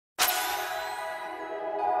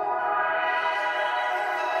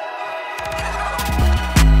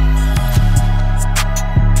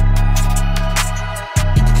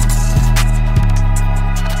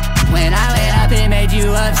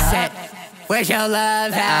upset. Where's your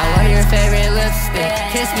love at? I wear your favorite lipstick.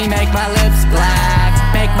 Kiss me, make my lips black,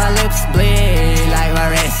 make my lips bleed like my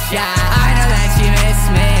wrist shot. I know that you miss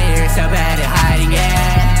me, you're so bad at hiding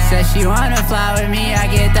it. Says she wanna fly with me,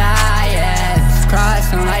 I get the highest.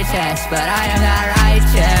 Cross on my chest, but I am not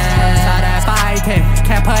righteous. Saw that fighting,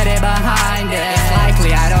 can't put it behind it. It's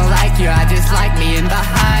likely I don't like you, I just like being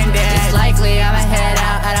behind it. It's likely I'ma head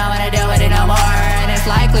out, I don't wanna deal with it no more. And it's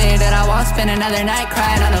likely that I won't spend another night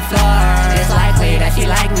crying on the floor. It's likely that she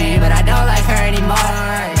like me, but I don't like her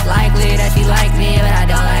anymore. It's likely that she like me, but I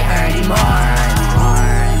don't like her anymore.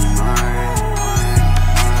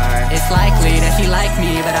 It's likely that she like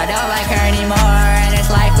me, but I don't like her anymore. And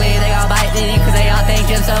it's likely they all bite me, cause they all think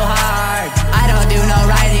I'm so hard. I don't do no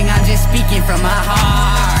writing, I'm just speaking from my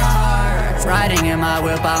heart. Riding in my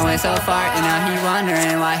whip, I went so far, and now he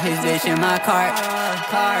wondering why his bitch in my cart.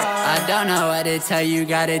 I don't know what to tell you,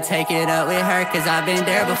 gotta take it up with her, cause I've been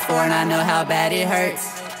there before and I know how bad it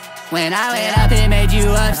hurts. When I went up, it made you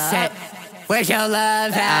upset. Where's your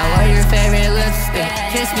love at? I wear your favorite lipstick.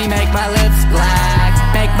 Kiss me, make my lips black,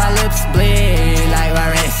 make my lips bleed like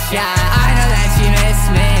my wrist shot. I know that you miss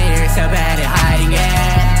me, you're so bad at hiding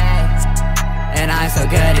it. And I'm so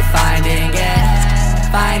good at finding it.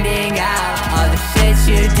 Finding out all the shit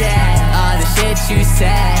you did, all the shit you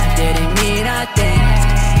said didn't mean nothing.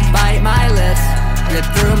 Bite my lips, rip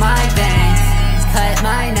through my veins, cut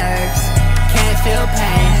my nerves, can't feel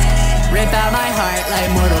pain. Rip out my heart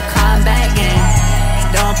like Mortal Kombat game.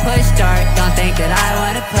 Don't push start, don't think that I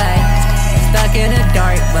wanna play. Stuck in the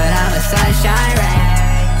dark, but I'm a sunshine ray.